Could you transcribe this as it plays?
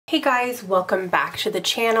Hey guys, welcome back to the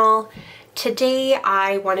channel. Today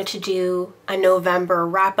I wanted to do a November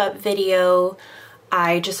wrap-up video.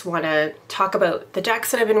 I just want to talk about the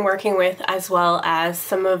decks that I've been working with as well as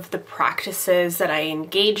some of the practices that I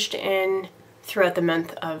engaged in throughout the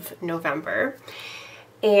month of November.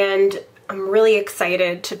 And I'm really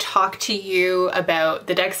excited to talk to you about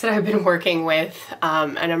the decks that I've been working with,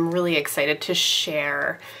 and I'm really excited to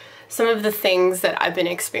share some of the things that I've been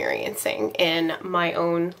experiencing in my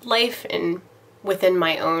own life and within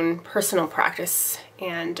my own personal practice.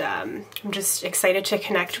 And I'm just excited to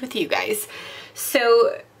connect with you guys.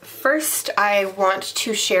 So first I want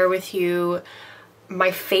to share with you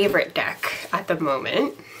my favorite deck at the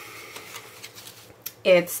moment.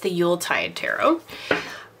 It's the Yuletide Tarot.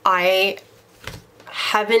 I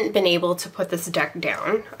haven't been able to put this deck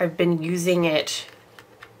down. I've been using it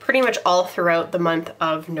pretty much all throughout the month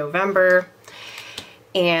of November,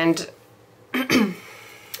 and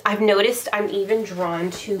I've noticed I'm even drawn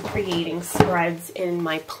to creating spreads in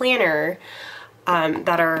my planner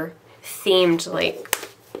that are themed like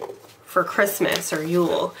for Christmas or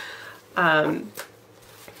Yule, and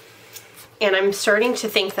I'm starting to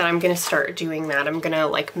think that I'm gonna start doing that. I'm gonna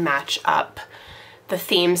like match up the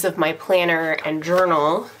themes of my planner and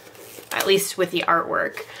journal, at least with the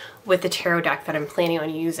artwork, with the tarot deck that I'm planning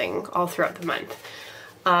on using all throughout the month.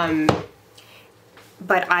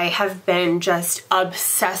 But I have been just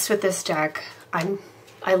obsessed with this deck. I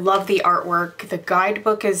love the artwork. The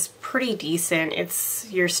guidebook is pretty decent.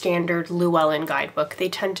 It's your standard Llewellyn guidebook. They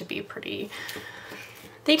tend to be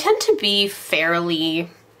fairly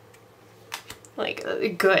like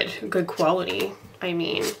good quality. I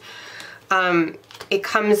mean,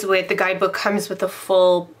 the guidebook comes with a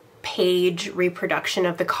full page reproduction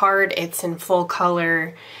of the card. It's in full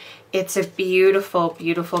color. It's a beautiful,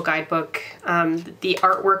 beautiful guidebook. The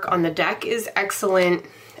artwork on the deck is excellent.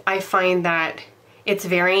 I find that it's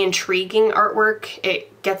very intriguing artwork.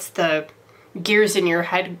 It gets the gears in your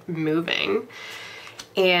head moving.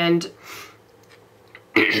 And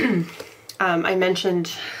I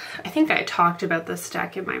mentioned, I think I talked about this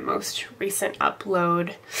deck in my most recent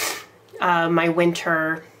upload, my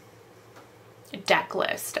winter deck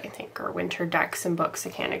list, I think, or winter decks and books. I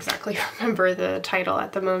can't exactly remember the title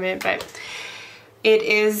at the moment, but it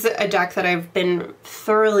is a deck that I've been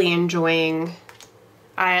thoroughly enjoying.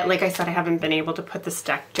 Like I said, I haven't been able to put this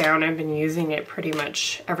deck down. I've been using it pretty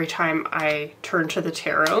much every time I turn to the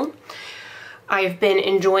tarot. I've been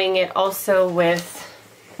enjoying it also with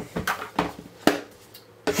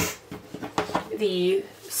the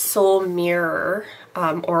Soul Mirror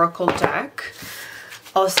Oracle deck.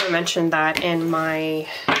 Also mentioned that in my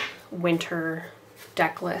winter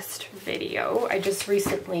deck list video. I just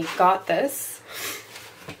recently got this.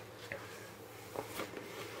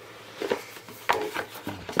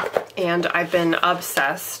 And I've been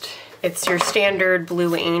obsessed. It's your standard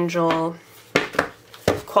Blue Angel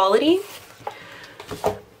quality,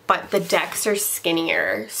 but the decks are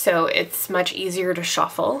skinnier, so it's much easier to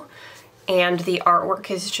shuffle. And the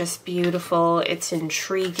artwork is just beautiful. It's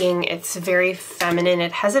intriguing. It's very feminine.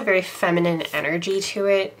 It has a very feminine energy to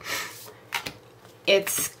it.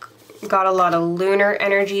 It's got a lot of lunar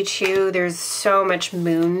energy too. There's so much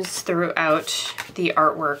moons throughout the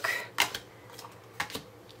artwork.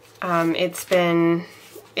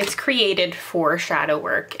 It's created for shadow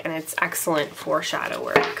work, and it's excellent for shadow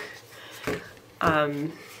work.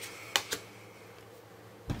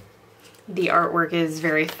 The artwork is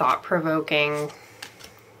very thought-provoking.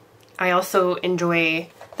 I also enjoy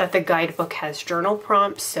that the guidebook has journal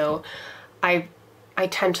prompts, so I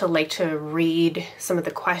tend to like to read some of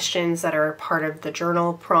the questions that are part of the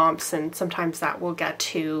journal prompts, and sometimes that will get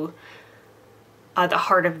to the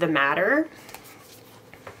heart of the matter.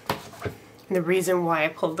 And the reason why I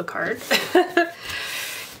pulled the card.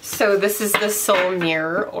 So this is the Soul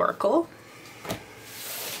Mirror Oracle.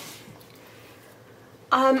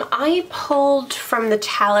 I pulled from the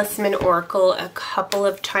Talisman Oracle a couple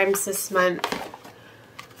of times this month.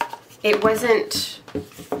 It wasn't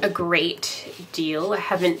a great deal. I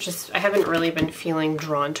haven't really been feeling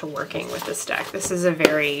drawn to working with this deck. This is a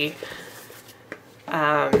very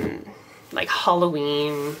like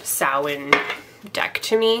Halloween Samhain deck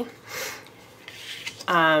to me.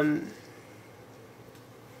 But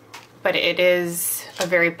it is a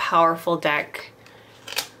very powerful deck.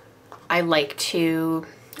 I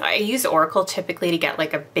use Oracle typically to get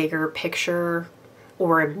like a bigger picture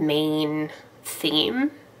or a main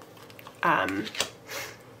theme.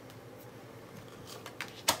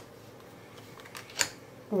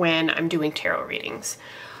 When I'm doing tarot readings.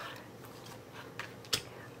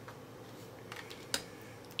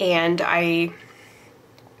 And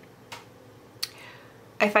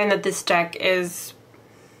I find that this deck is,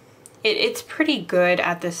 it's pretty good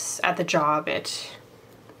at the job. It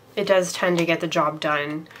does tend to get the job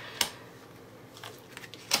done.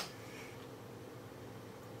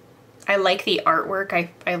 I like the artwork.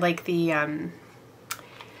 I like the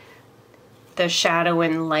shadow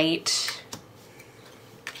and light.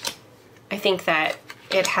 I think that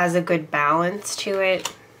it has a good balance to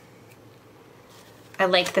it. I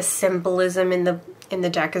like the symbolism in the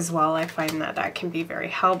deck as well. I find that that can be very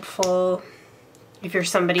helpful if you're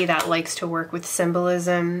somebody that likes to work with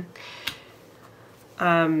symbolism.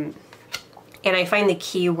 And I find the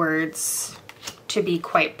keywords to be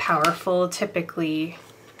quite powerful. Typically,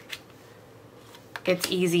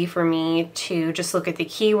 it's easy for me to just look at the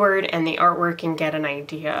keyword and the artwork and get an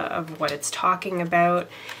idea of what it's talking about.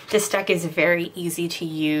 This deck is very easy to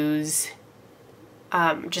use,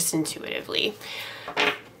 just intuitively.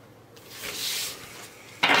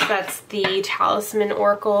 That's the Talisman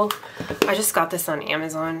Oracle. I just got this on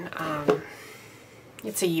Amazon.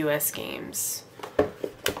 It's a US Games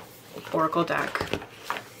Oracle deck.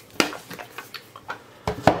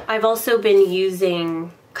 I've also been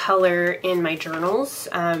using color in my journals.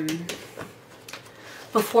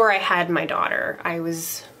 Before I had my daughter, I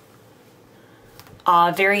was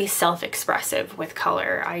very self-expressive with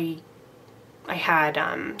color. I had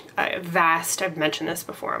a vast, I've mentioned this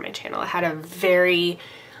before on my channel, I had a very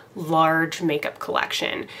large makeup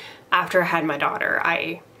collection. After I had my daughter,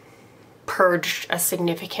 I purged a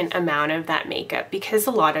significant amount of that makeup because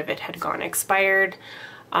a lot of it had gone expired,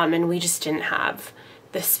 and we just didn't have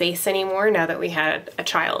the space anymore now that we had a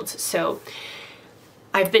child. So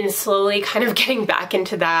I've been slowly kind of getting back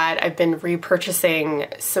into that. I've been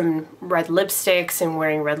repurchasing some red lipsticks and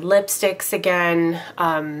wearing red lipsticks again,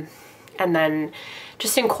 and then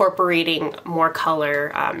just incorporating more color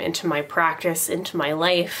into my practice, into my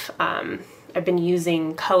life. I've been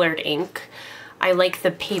using colored ink. I like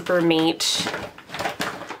the Papermate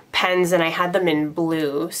pens, and I had them in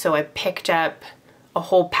blue, so I picked up a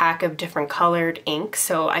whole pack of different colored ink.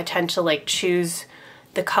 So I tend to like choose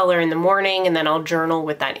the color in the morning, and then I'll journal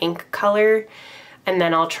with that ink color, and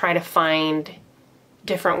then I'll try to find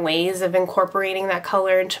different ways of incorporating that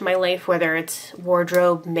color into my life, whether it's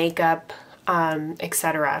wardrobe, makeup,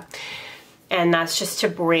 etc. And that's just to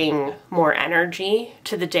bring more energy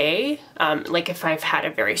to the day. Like if I've had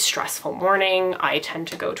a very stressful morning, I tend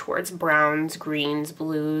to go towards browns, greens,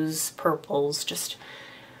 blues, purples, just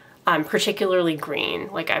particularly green.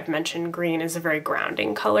 Like I've mentioned, green is a very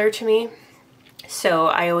grounding color to me. So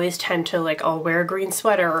I always tend to like, I'll wear a green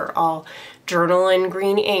sweater, or I'll journal in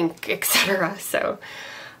green ink, etc. So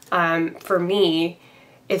for me,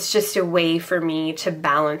 it's just a way for me to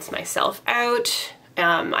balance myself out.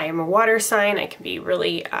 I am a water sign. I can be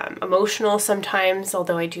really emotional sometimes,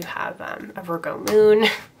 although I do have a Virgo moon,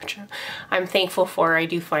 which I'm thankful for. I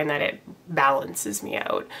do find that it balances me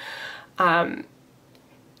out. And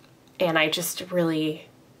I just really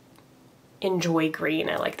enjoy green.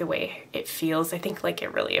 I like the way it feels. I think like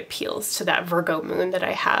it really appeals to that Virgo moon that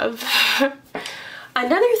I have.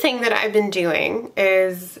 Another thing that I've been doing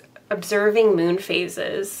is observing moon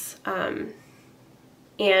phases, and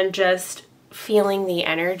just feeling the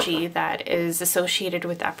energy that is associated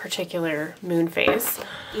with that particular moon phase.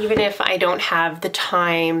 Even if I don't have the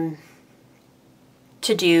time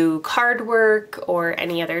to do card work or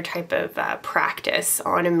any other type of practice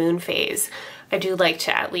on a moon phase, I do like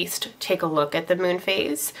to at least take a look at the moon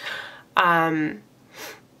phase. And,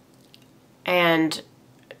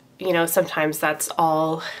 you know, sometimes that's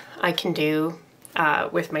all I can do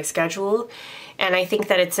with my schedule. And I think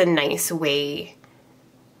that it's a nice way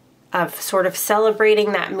of sort of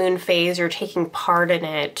celebrating that moon phase or taking part in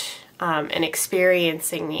it, and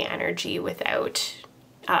experiencing the energy without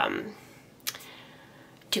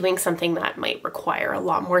doing something that might require a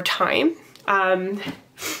lot more time.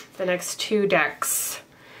 The next two decks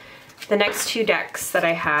that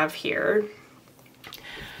I have here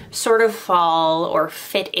sort of fall or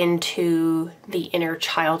fit into the inner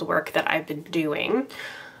child work that I've been doing.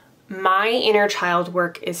 My inner child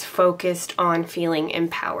work is focused on feeling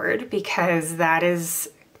empowered, because that is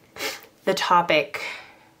the topic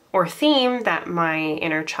or theme that my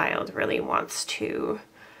inner child really wants to,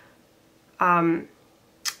 I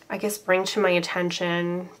guess, bring to my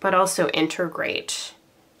attention, but also integrate.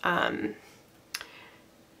 And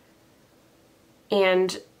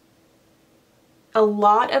a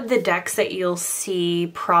lot of the decks that you'll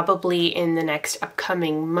see probably in the next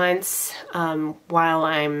upcoming months, while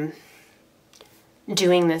I'm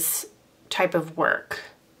doing this type of work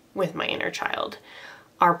with my inner child,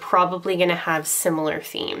 are probably going to have similar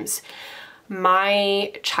themes.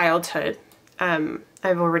 My childhood,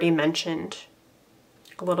 I've already mentioned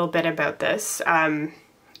a little bit about this.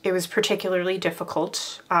 It was particularly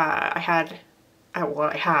difficult. I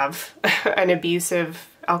have an abusive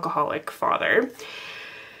alcoholic father.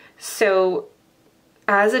 So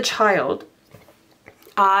as a child,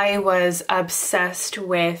 I was obsessed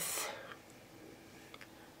with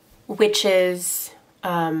witches,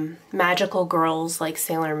 magical girls like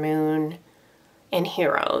Sailor Moon, and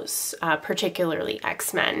heroes, particularly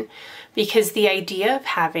X-Men, because the idea of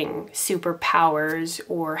having superpowers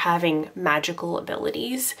or having magical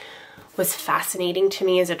abilities was fascinating to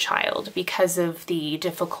me as a child because of the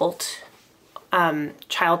difficult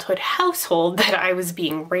childhood household that I was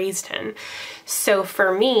being raised in. So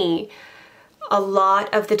for me, a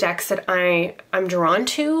lot of the decks that I'm drawn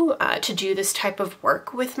to do this type of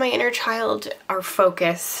work with my inner child are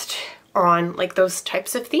focused on like those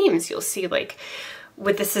types of themes. You'll see like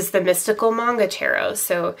this is the mystical manga tarot.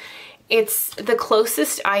 So it's the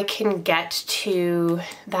closest I can get to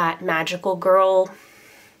that magical girl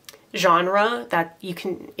genre that you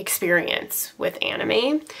can experience with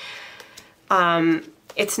anime.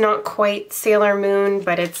 It's not quite Sailor Moon,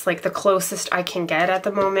 but it's like the closest I can get at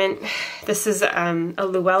the moment. This is a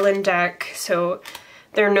Llewellyn deck, so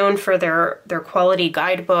they're known for their quality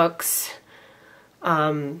guidebooks.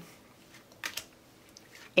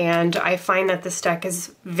 And I find that this deck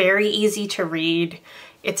is very easy to read.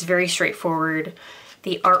 It's very straightforward.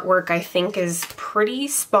 The artwork, I think, is pretty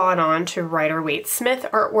spot on to Rider-Waite-Smith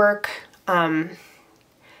artwork.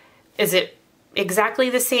 Is it exactly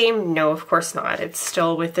the same? No, of course not. It's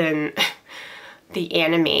still within the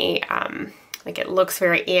anime. Like it looks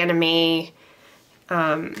very anime.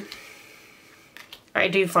 I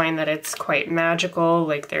do find that it's quite magical.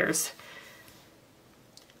 Like there's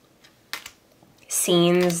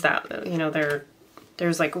scenes that, you know,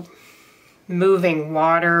 there's like moving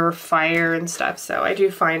water, fire and stuff. So I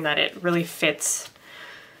do find that it really fits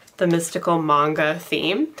the mystical manga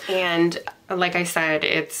theme. And like I said,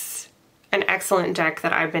 it's an excellent deck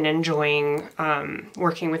that I've been enjoying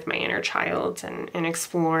working with my inner child and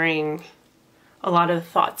exploring a lot of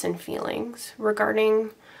thoughts and feelings regarding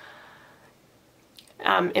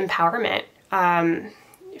empowerment,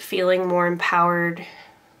 feeling more empowered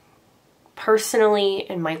personally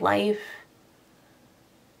in my life,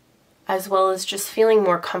 as well as just feeling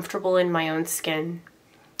more comfortable in my own skin.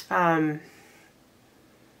 And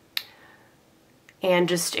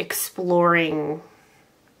just exploring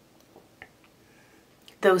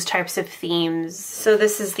those types of themes. So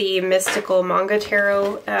this is the Mystical Manga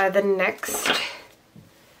Tarot. The next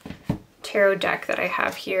tarot deck that I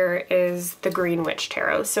have here is the Green Witch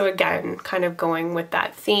Tarot. So again, kind of going with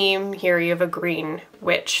that theme. Here you have a green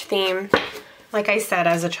witch theme. Like I said,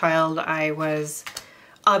 as a child, I was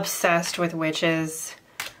obsessed with witches.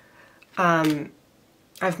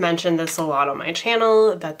 I've mentioned this a lot on my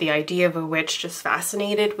channel, that the idea of a witch just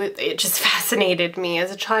fascinated me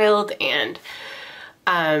as a child. And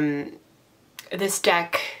this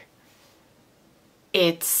deck,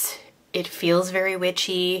 it feels very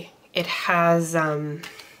witchy. It has a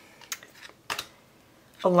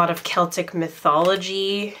lot of Celtic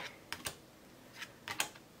mythology,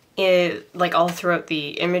 like all throughout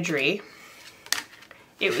the imagery.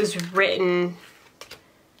 It was written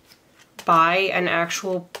by an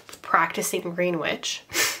actual practicing green witch.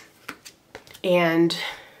 And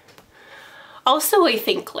also I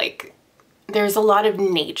think like there's a lot of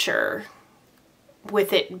nature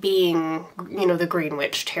with it being, you know, the Green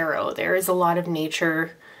Witch Tarot. There is a lot of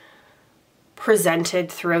nature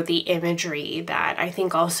presented throughout the imagery that I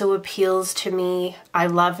think also appeals to me. I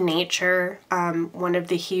love nature. One of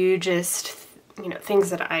the hugest, you know,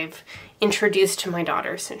 things that I've introduced to my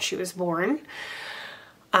daughter since she was born.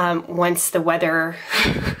 Once the weather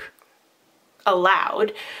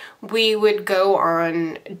allowed, we would go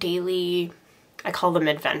on daily, I call them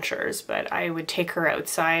adventures, but I would take her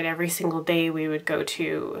outside every single day. We would go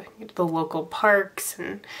to the local parks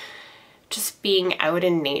and just being out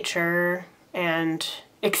in nature and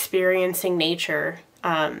experiencing nature.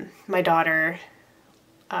 My daughter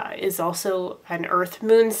is also an Earth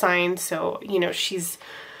Moon sign, so, you know,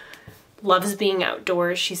 loves being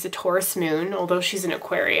outdoors. She's a Taurus moon, although she's an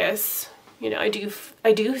Aquarius. You know, I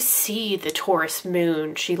do see the Taurus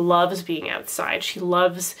moon. She loves being outside. She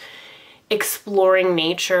loves exploring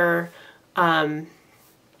nature. And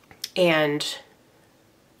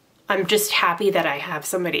I'm just happy that I have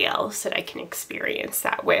somebody else that I can experience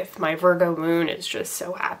that with. My Virgo moon is just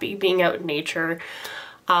so happy being out in nature.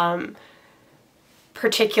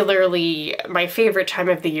 particularly my favorite time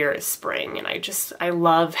of the year is spring, and I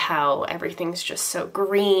love how everything's just so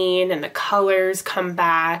green and the colors come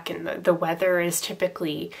back, and the weather is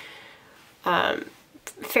typically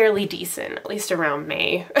fairly decent, at least around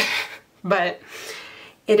May. But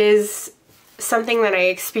it is something that I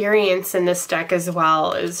experience in this deck as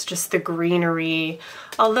well, is just the greenery.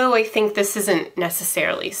 Although I think this isn't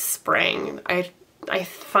necessarily spring. I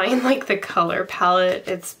find like the color palette,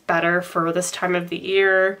 it's better for this time of the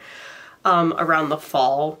year, around the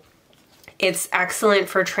fall. It's excellent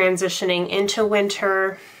for transitioning into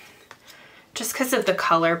winter, just because of the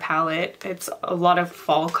color palette. It's a lot of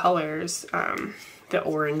fall colors, the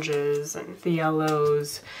oranges and the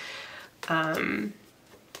yellows.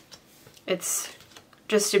 It's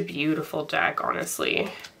just a beautiful deck,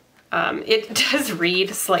 honestly. It does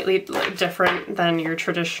read slightly different than your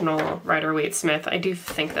traditional Rider-Waite-Smith. I do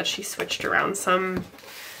think that she switched around some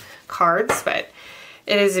cards, but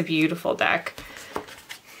it is a beautiful deck.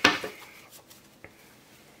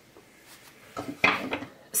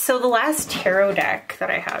 So the last tarot deck that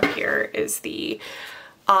I have here is the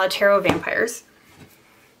Tarot of Vampires.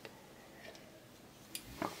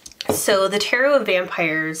 So the Tarot of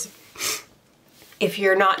Vampires, if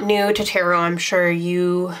you're not new to tarot, I'm sure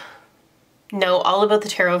you know all about the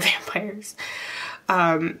Tarot of Vampires.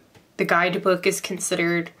 The guidebook is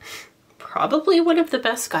considered probably one of the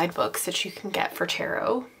best guidebooks that you can get for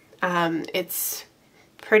tarot. It's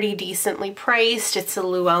pretty decently priced. It's a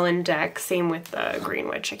Llewellyn deck, same with the Green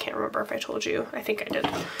Witch. I can't remember if I told you. I think I did.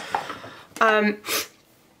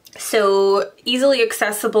 So easily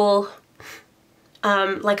accessible.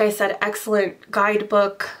 Like I said, excellent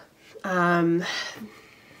guidebook. I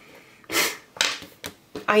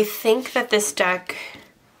think that this deck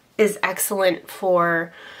is excellent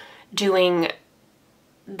for doing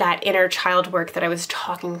that inner child work that I was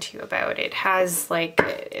talking to you about. It has like,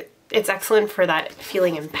 it's excellent for that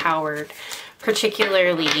feeling empowered,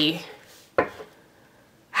 particularly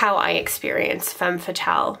how I experience femme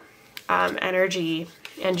fatale energy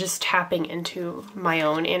and just tapping into my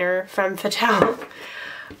own inner femme fatale.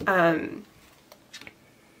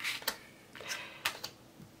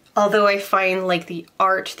 Although I find like the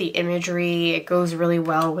art, the imagery, it goes really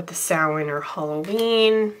well with the Samhain or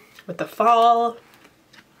Halloween, with the fall.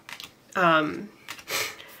 I'm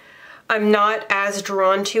not as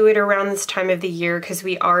drawn to it around this time of the year because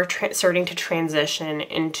we are starting to transition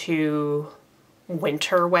into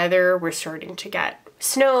winter weather. We're starting to get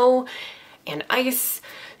snow and ice.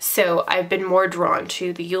 So I've been more drawn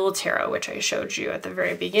to the Yule Tarot, which I showed you at the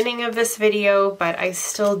very beginning of this video, but I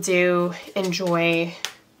still do enjoy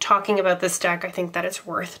talking about this deck. I think that it's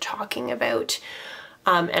worth talking about.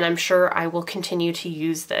 And I'm sure I will continue to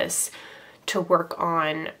use this to work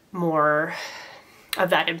on more of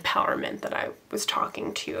that empowerment that I was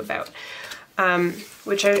talking to you about.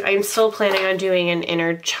 Which I'm still planning on doing an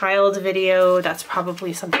inner child video. That's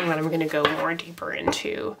probably something that I'm going to go more deeper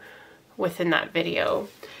into within that video.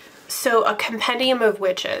 So a Compendium of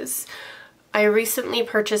Witches. I recently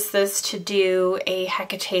purchased this to do a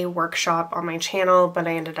Hecate workshop on my channel, but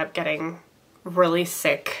I ended up getting really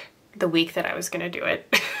sick the week that I was going to do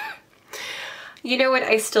it. You know what?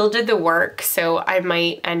 I still did the work, so I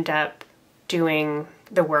might end up doing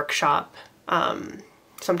the workshop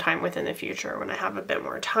sometime within the future when I have a bit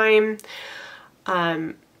more time.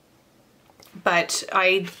 But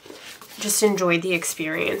I just enjoyed the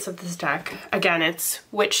experience of this deck. Again, it's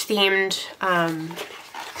witch themed.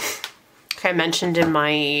 Like I mentioned in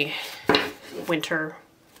my winter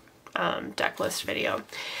deck list video.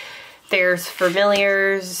 There's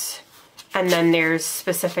familiars, and then there's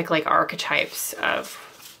specific like archetypes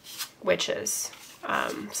of witches.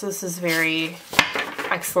 So this is very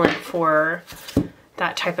excellent for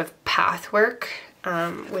that type of path work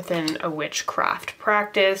within a witchcraft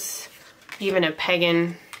practice, even a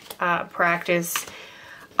pagan practice.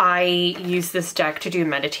 I use this deck to do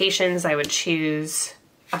meditations. I would choose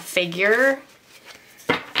a figure.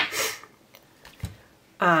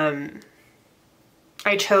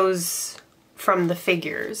 I chose from the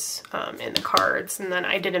figures in the cards, and then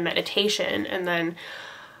I did a meditation, and then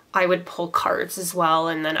I would pull cards as well,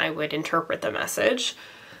 and then I would interpret the message.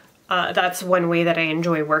 That's one way that I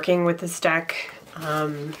enjoy working with this deck.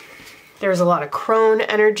 There's a lot of crone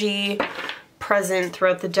energy present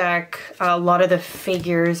throughout the deck. A lot of the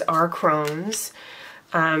figures are crones,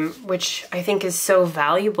 which I think is so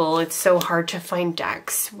valuable. It's so hard to find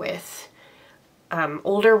decks with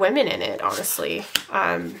older women in it, honestly.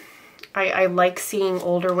 I like seeing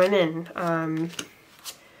older women.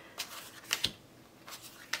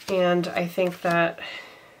 And I think that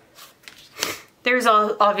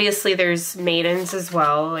Obviously there's maidens as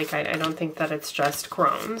well. Like I don't think that it's just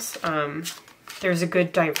crones. There's a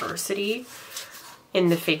good diversity in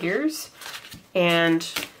the figures. And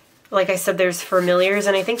like I said, there's familiars,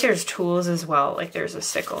 and I think there's tools as well. Like there's a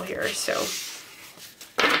sickle here, so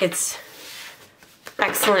it's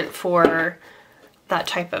excellent for that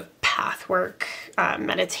type of path work,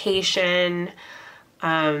 meditation,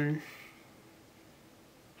 even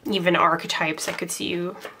archetypes. I could see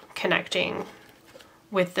you connecting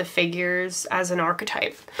with the figures as an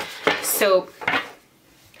archetype. So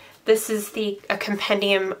this is a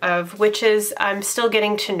compendium of witches. I'm still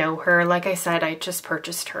getting to know her. Like I said, I just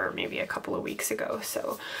purchased her maybe a couple of weeks ago,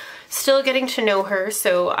 so still getting to know her.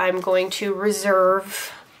 So I'm going to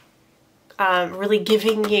reserve really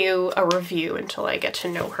giving you a review until I get to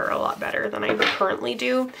know her a lot better than I currently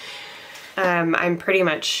do. I'm pretty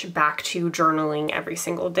much back to journaling every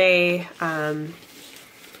single day,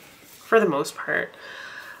 for the most part.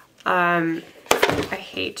 I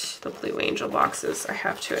hate the Blue Angel boxes, I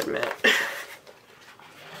have to admit.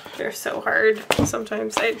 They're so hard.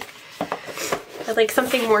 Sometimes I'd like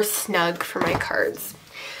something more snug for my cards.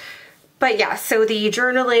 But yeah, so the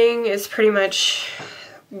journaling is pretty much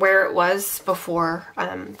where it was before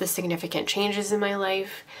the significant changes in my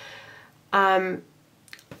life.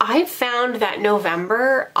 I found that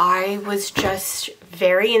November, I was just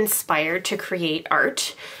very inspired to create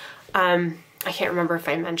art. I can't remember if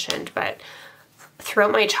I mentioned, but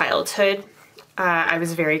throughout my childhood, I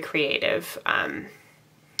was very creative.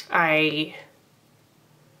 I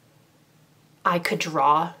could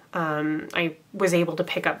draw. I was able to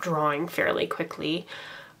pick up drawing fairly quickly.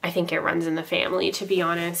 I think it runs in the family, to be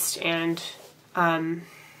honest. And the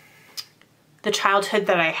childhood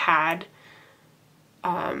that I had,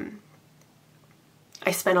 I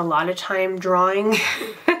spent a lot of time drawing.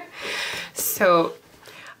 So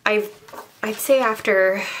I'd say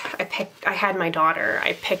after I had my daughter,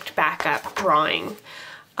 I picked back up drawing,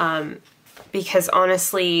 because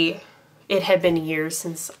honestly, it had been years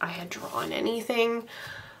since I had drawn anything,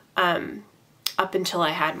 up until I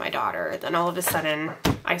had my daughter. Then all of a sudden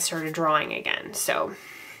I started drawing again. So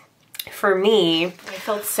for me, I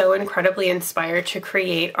felt so incredibly inspired to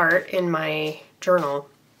create art in my journal.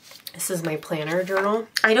 This is my planner journal.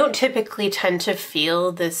 I don't typically tend to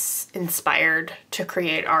feel this inspired to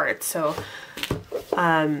create art, so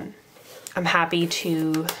I'm happy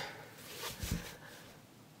to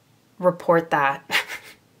report that.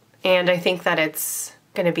 And I think that it's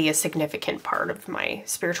going to be a significant part of my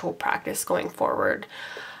spiritual practice going forward.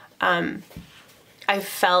 I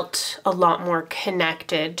felt a lot more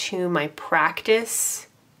connected to my practice.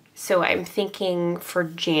 So I'm thinking for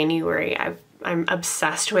January, I'm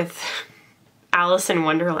obsessed with Alice in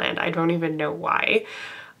Wonderland. I don't even know why.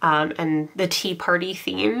 And the tea party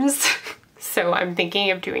themes. So I'm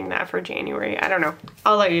thinking of doing that for January. I don't know.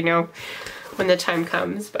 I'll let you know when the time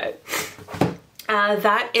comes, but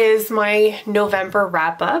that is my November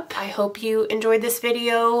wrap up. I hope you enjoyed this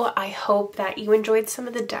video. I hope that you enjoyed some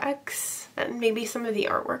of the decks and maybe some of the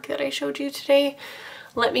artwork that I showed you today.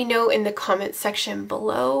 Let me know in the comment section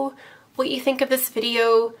below what you think of this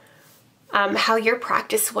video, how your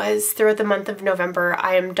practice was throughout the month of November.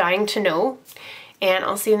 I am dying to know, and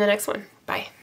I'll see you in the next one. Bye.